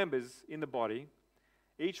arranged the members in the body,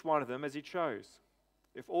 each one of them as he chose.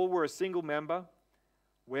 If all were a single member,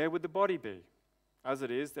 where would the body be? As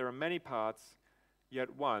it is, there are many parts,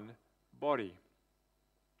 yet one body.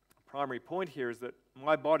 The primary point here is that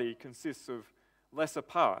my body consists of lesser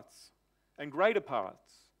parts and greater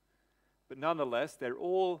parts, but nonetheless, they're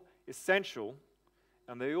all essential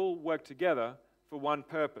and they all work together for one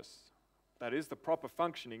purpose. That is the proper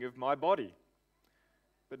functioning of my body.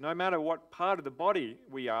 But no matter what part of the body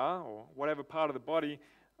we are, or whatever part of the body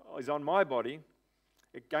is on my body,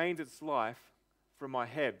 it gains its life from my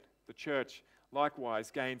head. The church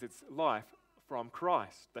likewise gains its life from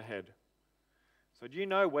Christ, the head. So do you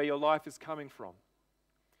know where your life is coming from?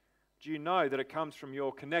 Do you know that it comes from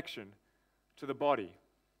your connection to the body?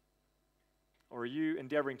 Or are you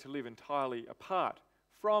endeavoring to live entirely apart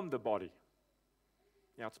from the body?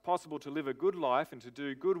 Now, it's possible to live a good life and to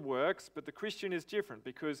do good works, but the Christian is different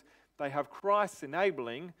because they have Christ's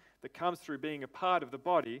enabling that comes through being a part of the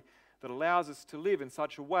body that allows us to live in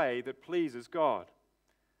such a way that pleases God.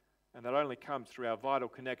 And that only comes through our vital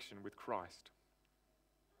connection with Christ.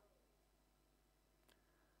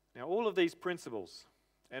 Now, all of these principles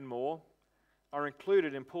and more are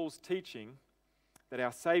included in Paul's teaching that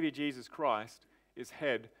our Saviour Jesus Christ is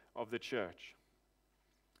head of the church.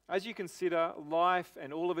 As you consider life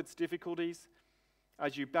and all of its difficulties,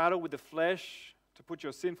 as you battle with the flesh to put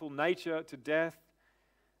your sinful nature to death,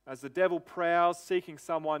 as the devil prowls seeking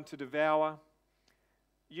someone to devour,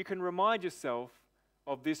 you can remind yourself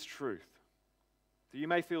of this truth, that you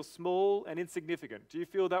may feel small and insignificant. Do you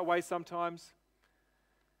feel that way sometimes?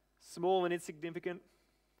 Small and insignificant?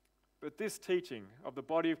 But this teaching of the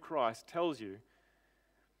body of Christ tells you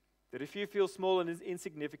that if you feel small and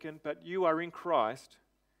insignificant, but you are in Christ,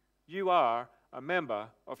 you are a member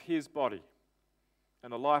of His body,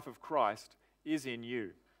 and the life of Christ is in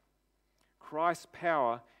you. Christ's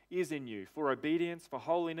power is in you for obedience, for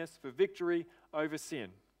holiness, for victory over sin.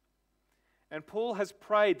 And Paul has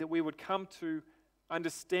prayed that we would come to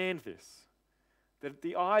understand this, that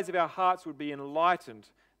the eyes of our hearts would be enlightened,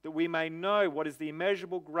 that we may know what is the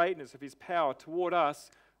immeasurable greatness of His power toward us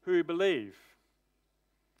who believe.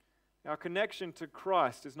 Our connection to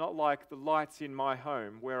Christ is not like the lights in my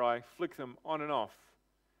home where I flick them on and off.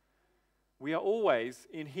 We are always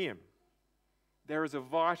in Him. There is a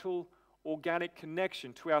vital, organic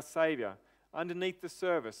connection to our Saviour underneath the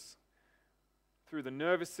surface, through the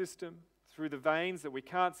nervous system, through the veins that we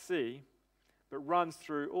can't see, but runs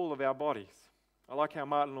through all of our bodies. I like how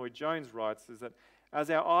Martin Lloyd-Jones writes, is that as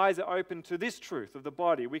our eyes are open to this truth of the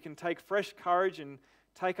body, we can take fresh courage and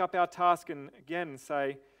take up our task and again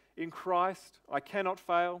say, in Christ, I cannot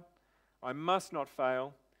fail, I must not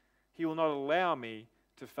fail, He will not allow me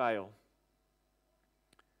to fail.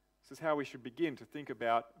 This is how we should begin to think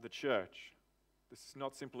about the church. This is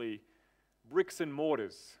not simply bricks and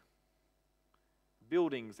mortars,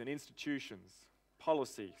 buildings and institutions,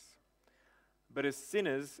 policies, but as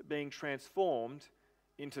sinners being transformed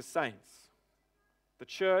into saints. The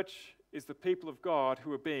church is the people of God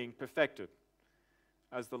who are being perfected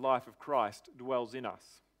as the life of Christ dwells in us.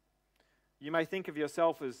 You may think of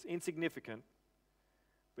yourself as insignificant,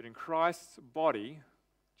 but in Christ's body,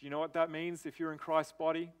 do you know what that means if you're in Christ's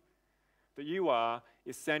body? That you are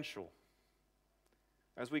essential.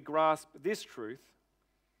 As we grasp this truth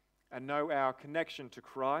and know our connection to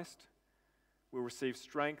Christ, we'll receive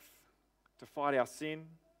strength to fight our sin,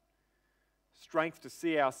 strength to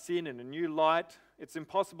see our sin in a new light. It's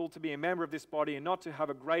impossible to be a member of this body and not to have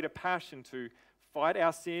a greater passion to fight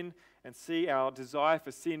our sin and see our desire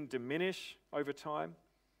for sin diminish over time.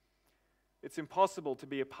 It's impossible to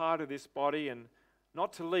be a part of this body and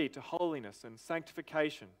not to lead to holiness and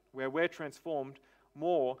sanctification, where we're transformed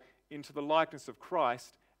more into the likeness of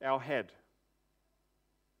Christ, our head.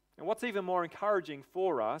 And what's even more encouraging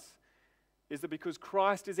for us is that because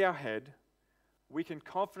Christ is our head, we can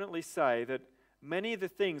confidently say that many of the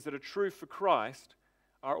things that are true for Christ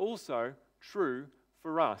are also true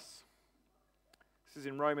for us. This is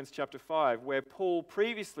in Romans chapter 5, where Paul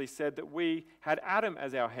previously said that we had Adam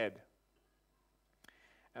as our head.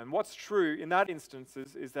 And what's true in that instance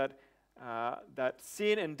is that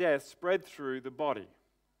sin and death spread through the body.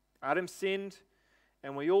 Adam sinned,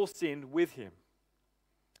 and we all sinned with him.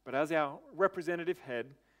 But as our representative head,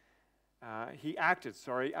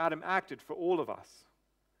 Adam acted for all of us.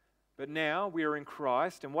 But now we are in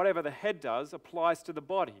Christ, and whatever the head does applies to the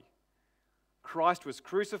body. Christ was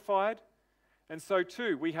crucified, and so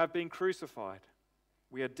too we have been crucified.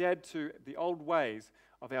 We are dead to the old ways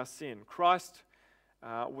of our sin. Christ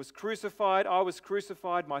was crucified, I was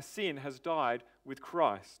crucified, my sin has died with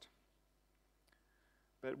Christ.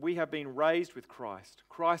 But we have been raised with Christ.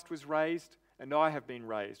 Christ was raised, and I have been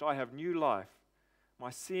raised. I have new life. My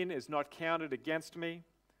sin is not counted against me.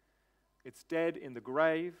 It's dead in the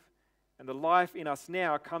grave, and the life in us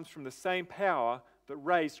now comes from the same power that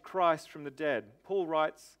raised Christ from the dead. Paul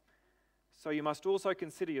writes, so you must also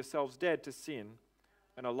consider yourselves dead to sin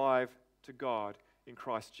and alive to God in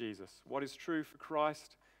Christ Jesus. What is true for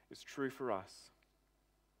Christ is true for us.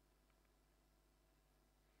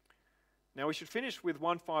 Now we should finish with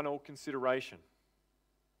one final consideration.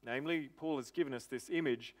 Namely, Paul has given us this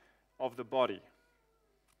image of the body.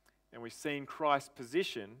 And we've seen Christ's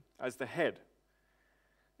position as the head.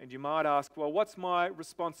 And you might ask, well, what's my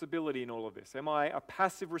responsibility in all of this? Am I a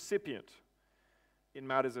passive recipient in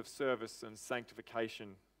matters of service and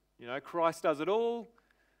sanctification? You know, Christ does it all.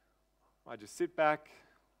 I just sit back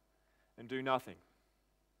and do nothing.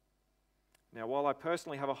 Now, while I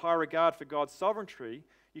personally have a high regard for God's sovereignty,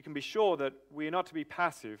 you can be sure that we are not to be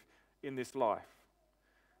passive in this life.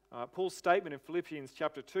 Paul's statement in Philippians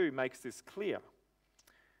chapter 2 makes this clear,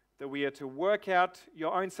 that we are to work out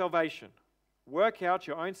your own salvation. Work out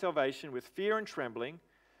your own salvation with fear and trembling,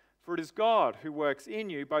 For it is God who works in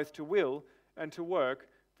you both to will and to work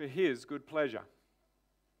for His good pleasure.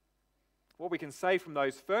 What we can say from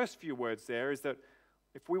those first few words there is that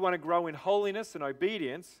if we want to grow in holiness and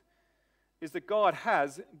obedience, is that God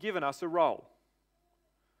has given us a role.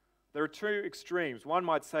 There are two extremes. One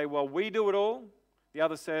might say, well, we do it all. The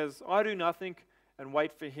other says, I do nothing and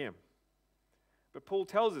wait for Him. But Paul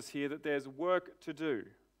tells us here that there's work to do,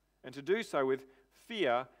 and to do so with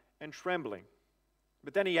fear and trembling.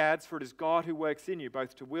 But then he adds, for it is God who works in you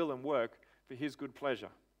both to will and work for His good pleasure.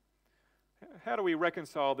 How do we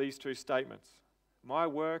reconcile these two statements? My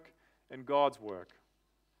work and God's work.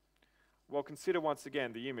 Well, consider once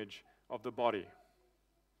again the image of the body.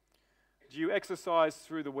 Do you exercise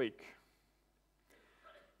through the week?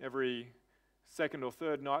 Every second or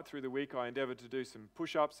third night through the week, I endeavour to do some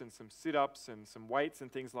push-ups and some sit-ups and some weights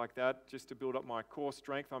and things like that, just to build up my core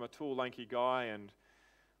strength. I'm a tall, lanky guy, and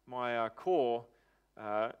my core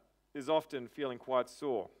is often feeling quite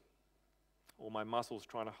sore, or my muscles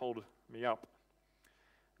trying to hold me up.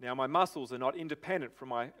 Now, my muscles are not independent from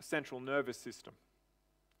my central nervous system.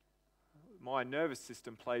 My nervous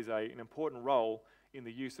system plays an important role in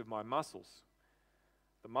the use of my muscles.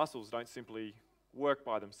 The muscles don't simply work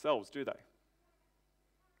by themselves, do they?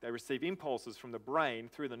 They receive impulses from the brain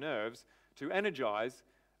through the nerves to energize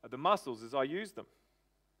the muscles as I use them.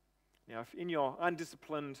 Now, if in your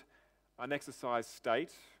undisciplined, unexercised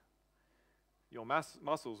state, your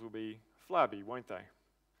muscles will be flabby, won't they?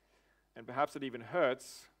 And perhaps it even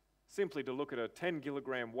hurts simply to look at a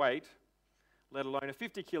 10-kilogram weight, let alone a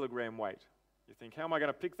 50-kilogram weight. You think, how am I going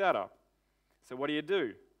to pick that up? So what do?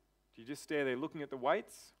 Do you just stare there looking at the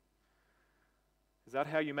weights? Is that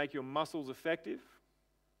how you make your muscles effective?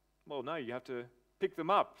 Well, no, you have to pick them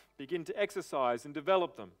up, begin to exercise and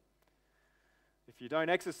develop them. If you don't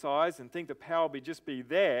exercise and think the power will just be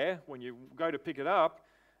there when you go to pick it up,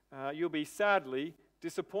 you'll be sadly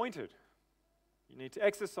disappointed. You need to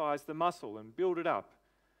exercise the muscle and build it up.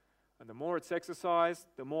 And the more it's exercised,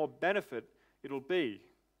 the more benefit it'll be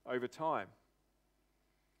over time.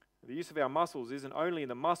 The use of our muscles isn't only in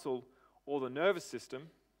the muscle or the nervous system.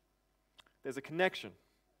 There's a connection.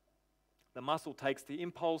 The muscle takes the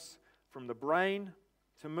impulse from the brain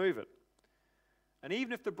to move it. And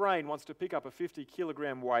even if the brain wants to pick up a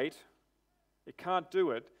 50-kilogram weight, it can't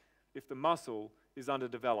do it if the muscle is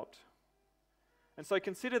underdeveloped. And so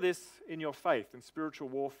consider this in your faith and spiritual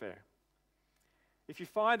warfare. If you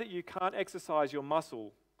find that you can't exercise your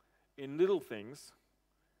muscle in little things,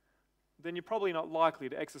 then you're probably not likely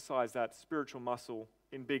to exercise that spiritual muscle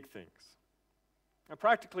in big things. And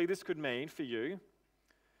practically, this could mean for you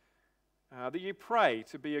that you pray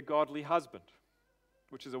to be a godly husband,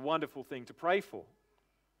 which is a wonderful thing to pray for.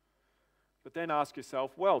 But then ask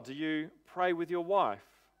yourself, well, do you pray with your wife?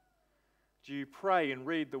 Do you pray and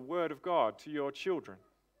read the Word of God to your children?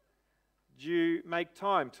 Do you make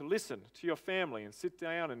time to listen to your family and sit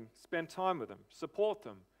down and spend time with them, support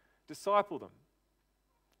them, disciple them?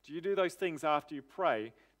 Do you do those things after you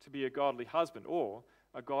pray to be a godly husband or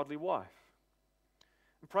a godly wife?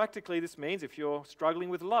 And practically, this means if you're struggling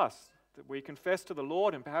with lust, that we confess to the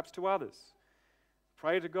Lord and perhaps to others.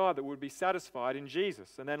 Pray to God that we'd be satisfied in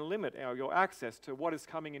Jesus, and then limit your access to what is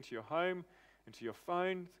coming into your home, into your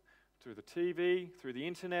phone, through the TV, through the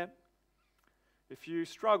internet. If you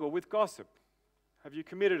struggle with gossip, have you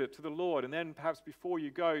committed it to the Lord, and then perhaps before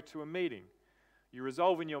you go to a meeting, you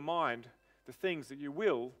resolve in your mind the things that you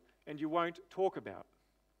will and you won't talk about?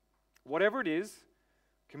 Whatever it is,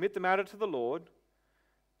 commit the matter to the Lord,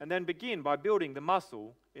 and then begin by building the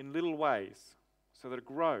muscle in little ways so that it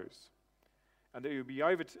grows, and that you'll be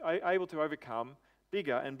able to overcome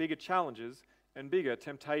bigger and bigger challenges and bigger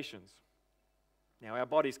temptations. Now, our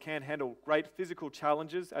bodies can handle great physical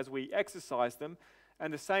challenges as we exercise them,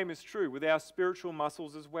 and the same is true with our spiritual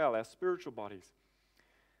muscles as well, our spiritual bodies.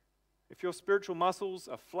 If your spiritual muscles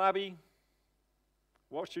are flabby,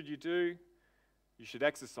 what should you do? You should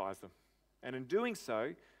exercise them. And in doing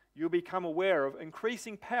so, you'll become aware of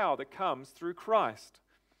increasing power that comes through Christ,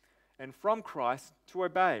 and from Christ to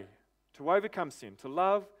obey, to overcome sin, to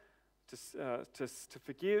love, to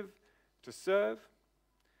forgive, to serve.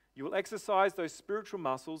 You will exercise those spiritual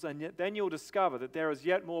muscles, and then you'll discover that there is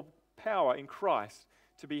yet more power in Christ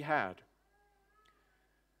to be had.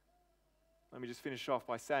 Let me just finish off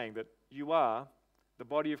by saying that you are the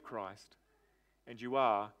body of Christ, and you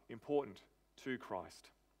are important to Christ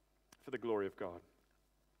for the glory of God.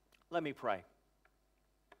 Let me pray.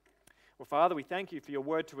 Well, Father, we thank you for your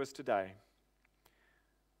word to us today.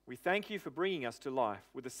 We thank you for bringing us to life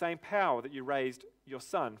with the same power that you raised your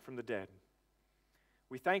Son from the dead.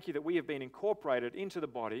 We thank you that we have been incorporated into the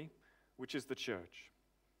body, which is the church.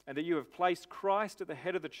 and that you have placed Christ at the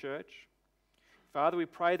head of the church. Father, we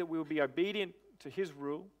pray that we will be obedient to his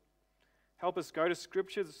rule. Help us go to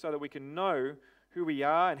Scriptures so that we can know who we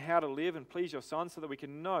are and how to live and please your Son, so that we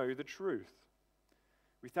can know the truth.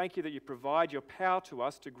 We thank you that you provide your power to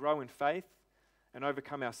us to grow in faith and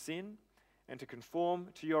overcome our sin and to conform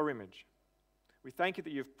to your image. We thank you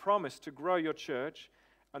that you've promised to grow your church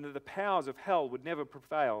and that the powers of hell would never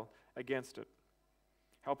prevail against it.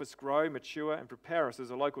 Help us grow, mature, and prepare us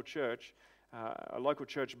as a local church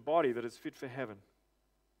body that is fit for heaven.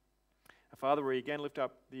 Father, we again lift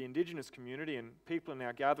up the Indigenous community and people in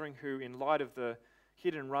our gathering who, in light of the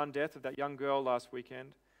hit and run death of that young girl last weekend,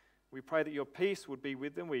 we pray that your peace would be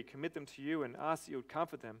with them. We commit them to you and ask that you would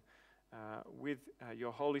comfort them with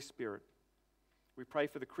your Holy Spirit. We pray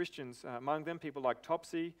for the Christians among them, people like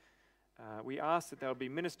Topsy. We ask that they will be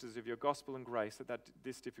ministers of your gospel and grace at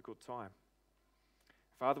this difficult time.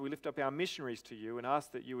 Father, we lift up our missionaries to you and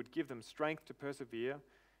ask that you would give them strength to persevere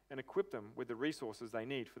and equip them with the resources they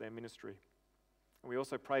need for their ministry. And we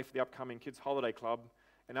also pray for the upcoming Kids Holiday Club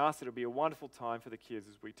and ask that it will be a wonderful time for the kids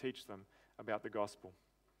as we teach them about the gospel.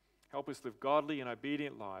 Help us live godly and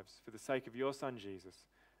obedient lives for the sake of your Son, Jesus.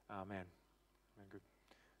 Amen. Amen. Good.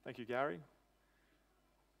 Thank you, Gary.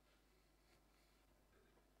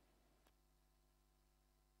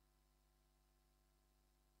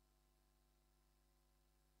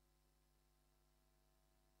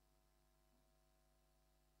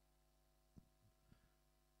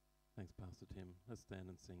 Thanks, Pastor Tim. Let's stand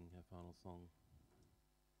and sing our final song.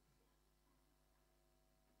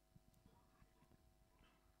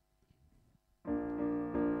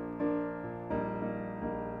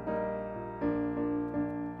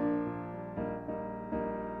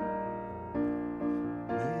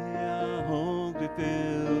 May our homes be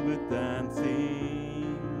filled with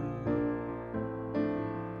dancing.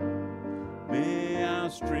 May our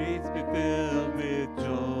streets be filled with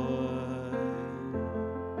joy.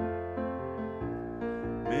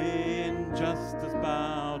 May injustice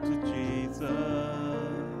bow to Jesus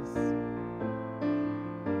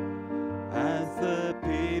as the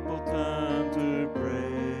people turn to pray.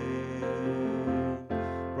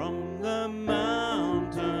 From the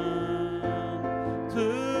mountain to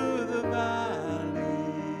the valley,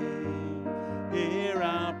 hear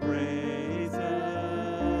our praises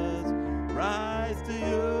rise to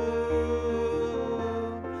you.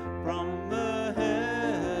 From the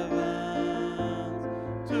heavens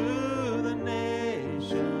to the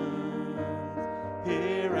nations,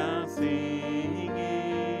 hear our singing,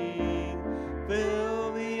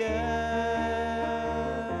 fill the air.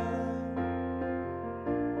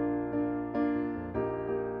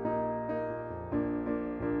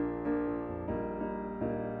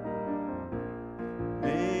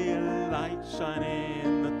 May a light shine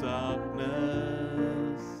in the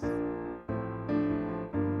darkness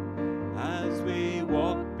as we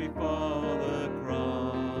walk before the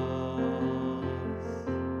cross.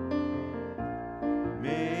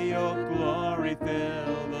 May your glory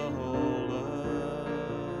fill the whole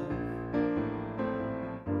earth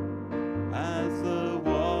as the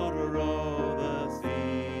water o'er the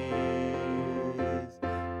seas.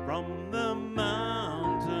 From the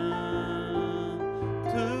mountain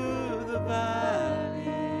to the valley,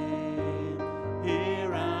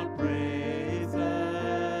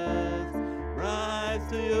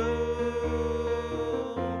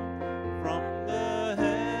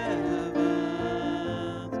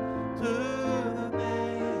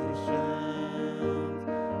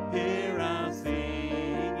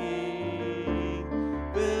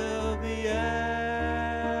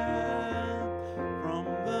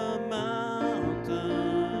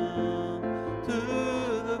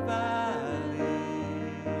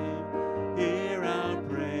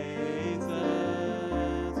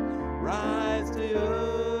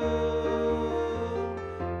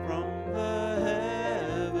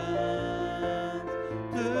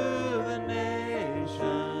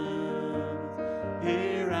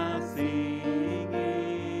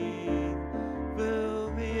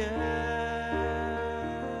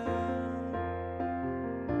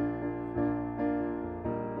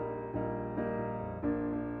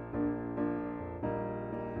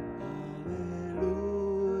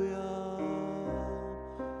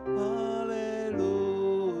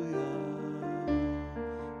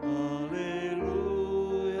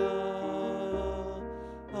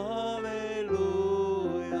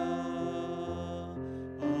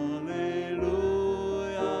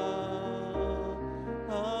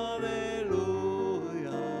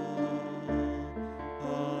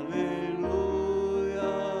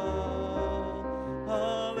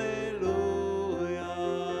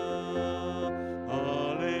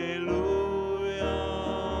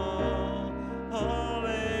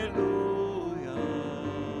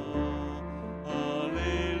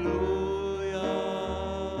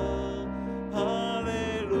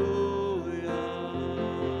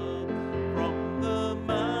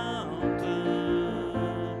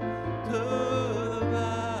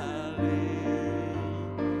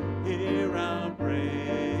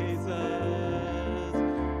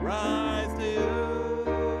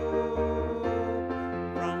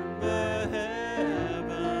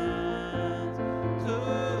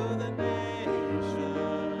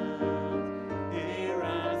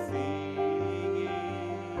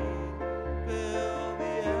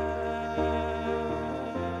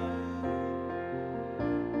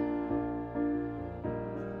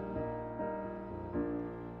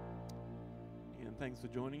 thanks for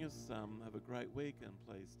joining us. Have a great week, and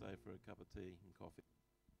please stay for a cup of tea and coffee.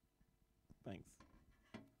 Thanks.